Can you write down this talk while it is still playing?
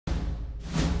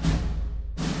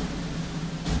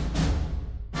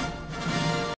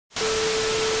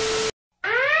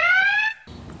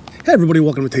Hey everybody,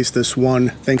 welcome to Taste This One.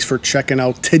 Thanks for checking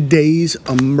out today's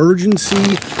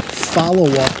emergency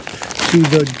follow-up to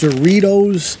the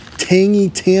Doritos Tangy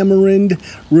Tamarind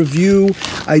review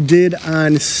I did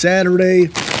on Saturday.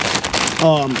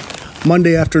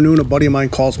 Monday afternoon, a buddy of mine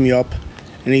calls me up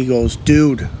and he goes,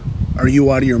 "Dude, are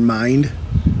you out of your mind?"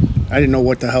 I didn't know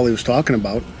what the hell he was talking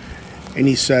about. And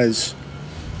he says,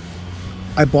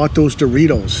 "I bought those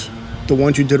Doritos, the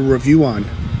ones you did a review on.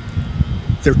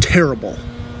 They're terrible.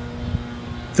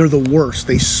 They're the worst.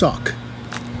 They suck."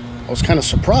 I was kind of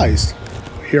surprised.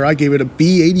 Here, I gave it a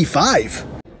B85.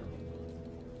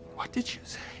 What did you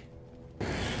say?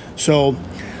 So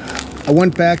I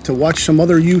went back to watch some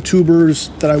other YouTubers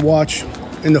that I watch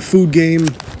in the food game.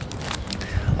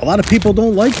 A lot of people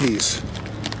don't like these.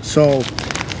 So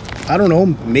I don't know,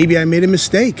 maybe I made a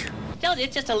mistake. No,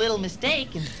 it's just a little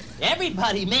mistake, and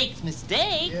everybody makes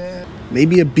mistakes. Yeah.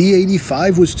 Maybe a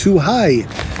B85 was too high.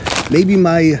 Maybe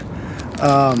my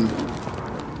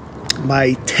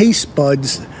taste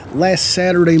buds last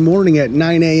Saturday morning at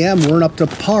 9 a.m. weren't up to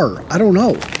par. I don't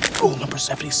know. Rule number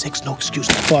 76, no excuse.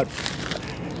 But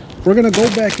we're going to go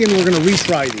back in, we're going to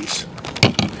retry these.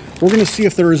 We're going to see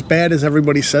if they're as bad as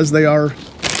everybody says they are.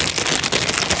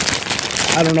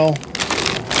 I don't know.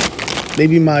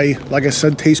 Maybe my, like I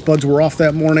said, taste buds were off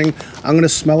that morning. I'm going to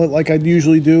smell it like I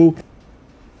usually do.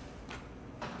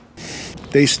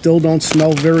 They still don't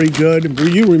smell very good.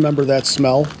 You remember that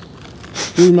smell.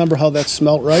 You remember how that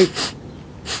smelled, right?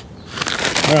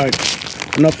 All right,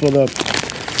 enough of the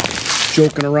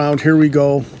joking around. Here we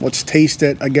go. Let's taste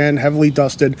it. Again, heavily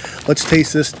dusted. Let's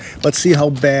taste this. Let's see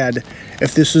how bad.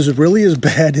 If this is really as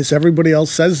bad as everybody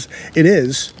else says it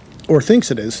is, or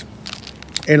thinks it is,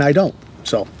 and I don't.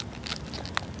 So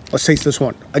let's taste this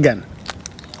one again.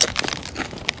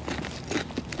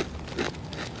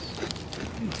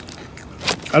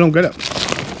 I don't get it.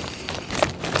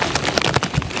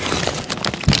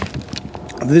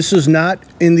 This is not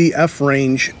in the F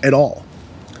range at all.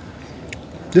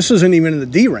 This isn't even in the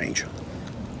D range.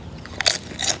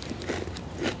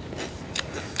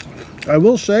 I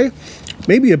will say,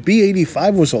 maybe a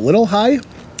B85 was a little high.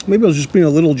 Maybe I was just being a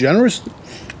little generous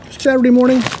Saturday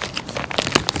morning.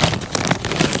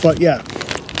 But yeah,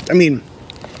 I mean,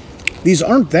 these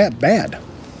aren't that bad.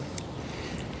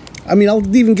 I mean,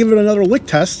 I'll even give it another lick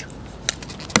test.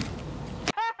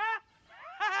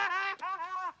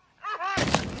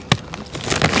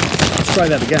 Let's try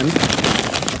that again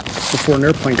before an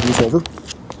airplane comes over.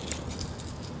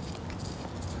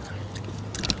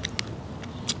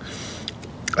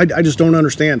 I just don't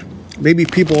understand. Maybe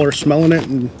people are smelling it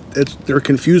and they're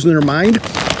confused in their mind.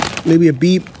 Maybe a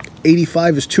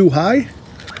B85 is too high.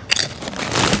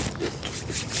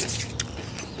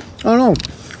 I don't know.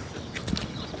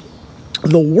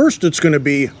 The worst it's going to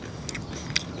be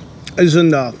is in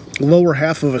the lower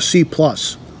half of a C+.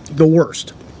 The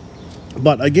worst.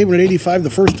 But I gave it an 85 the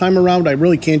first time around. I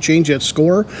really can't change that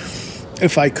score.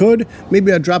 If I could,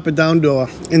 maybe I'd drop it down to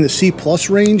in the C+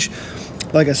 range.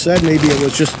 Like I said, maybe it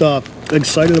was just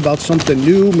excited about something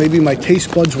new. Maybe my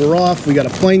taste buds were off. We got a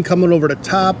plane coming over the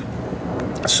top.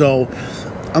 So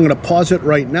I'm going to pause it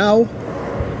right now.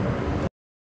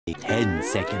 10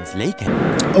 seconds later.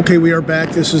 Okay, we are back.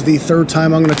 This is the third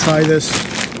time I'm going to try this.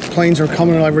 Planes are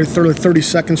coming in every 30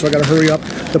 seconds, so I got to hurry up.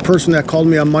 The person that called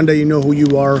me on Monday, you know who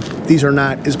you are. These are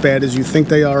not as bad as you think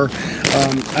they are.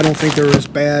 I don't think they're as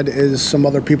bad as some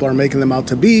other people are making them out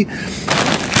to be.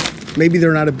 Maybe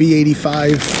they're not a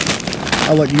B85.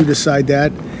 I'll let you decide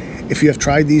that. If you have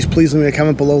tried these, please leave me a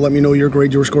comment below. Let me know your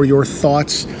grade, your score, your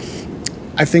thoughts.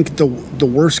 I think the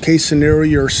worst case scenario,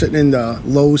 you're sitting in the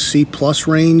low C+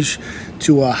 range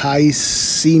to a high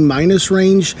C-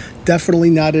 range.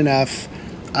 Definitely not an F.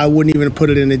 I wouldn't even put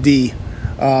it in a D.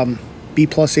 B+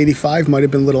 85 might have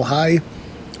been a little high.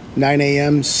 9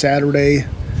 a.m. Saturday.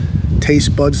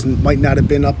 Taste buds might not have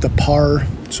been up to par.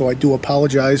 So I do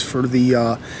apologize for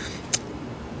that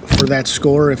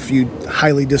score if you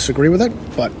highly disagree with it.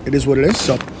 But it is what it is.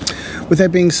 So with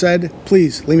that being said,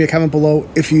 please leave me a comment below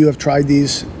if you have tried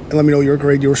these and let me know your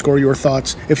grade, your score, your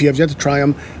thoughts. If you have yet to try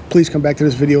them, please come back to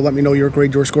this video. Let me know your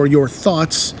grade, your score, your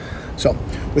thoughts. So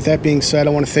with that being said, I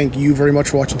want to thank you very much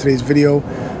for watching today's video.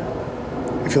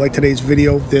 If you like today's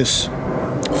video, this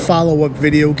follow-up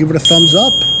video, give it a thumbs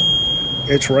up.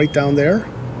 It's right down there.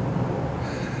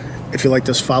 If you like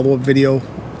this follow-up video,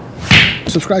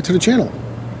 subscribe to the channel.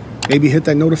 Maybe hit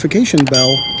that notification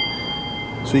bell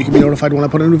so you can be notified when I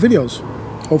put out new videos.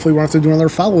 Hopefully we won't have to do another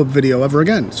follow-up video ever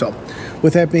again. So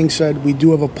with that being said, we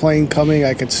do have a plane coming.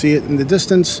 I can see it in the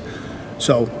distance.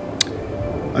 So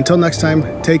until next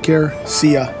time, take care.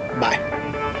 See ya. Bye.